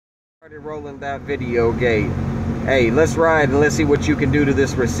Started rolling that video gate. Hey, let's ride and let's see what you can do to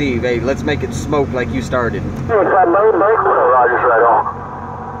this receive. Hey, let's make it smoke like you started. Hey, Rogers right on.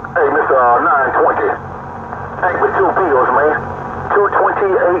 Hey, Mr. 920. Hey, with two Beals, man.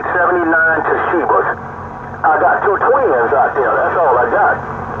 22879 Toshiba's. I got two twins out there. That's all I got.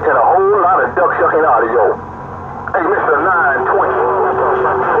 And a whole lot of duck shucking audio. Hey, Mr. 920.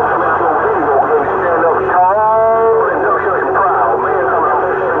 Stand up tall and duck shucking proud, man. Coming on.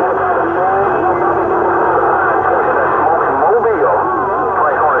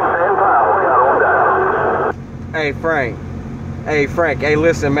 Hey Frank. Hey Frank. Hey,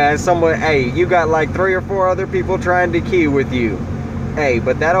 listen, man. Hey, you got like 3 or 4 other people trying to key with you. Hey,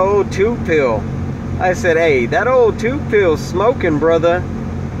 but that old 2-pill. I said, hey, that old 2-pill smoking, brother.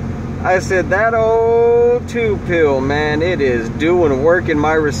 I said, that old 2-pill, man, it is doing work in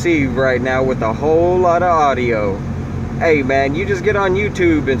my receive right now with a whole lot of audio. Hey, man, you just get on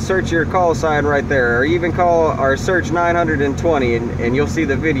YouTube and search your call sign right there, or even call or search 920 and you'll see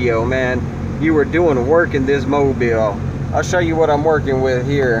the video, man. You were doing work in this mobile. I'll show you what I'm working with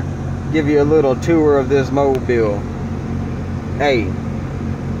here. Give you a little tour of this mobile. Hey,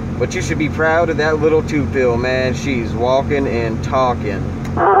 but you should be proud of that little 2-pill, man. She's walking and talking.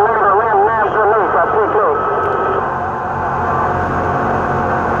 What's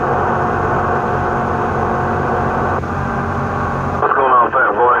going on,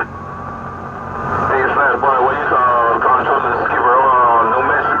 fat boy? Hey, fat boy, what you controlling the skipper on New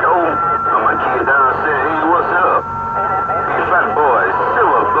Mexico? My kid down said, hey, what's up? Hey, fat boy,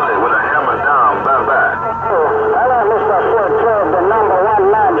 silver bullet with a hammer down, bye-bye.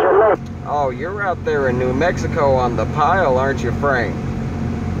 Oh, you're out there in New Mexico on the pile, aren't you, Frank?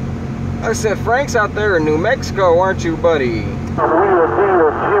 I said, Frank's out there in New Mexico, aren't you, buddy? Damn, bro,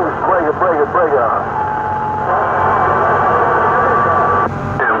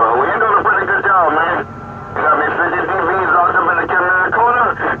 well, you're doing a pretty good job, man. You got me 50 DVs locked up in the camera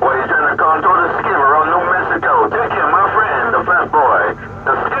corner while you're trying to control the skipper on New Mexico. Take care, my friend, the fat boy.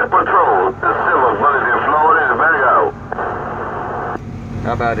 The skip patrol, the silver bullet in Florida, and there you go.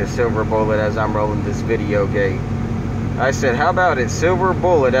 How about it, silver bullet, as I'm rolling this video gate? I said, how about it, silver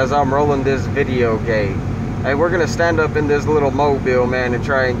bullet, as I'm rolling this video gate? Hey, we're gonna stand up in this little mobile, man, and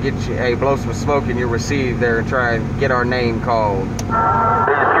try and get you, hey, blow some smoke in your receive there and try and get our name called.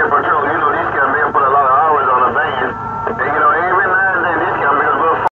 Hey, skipper.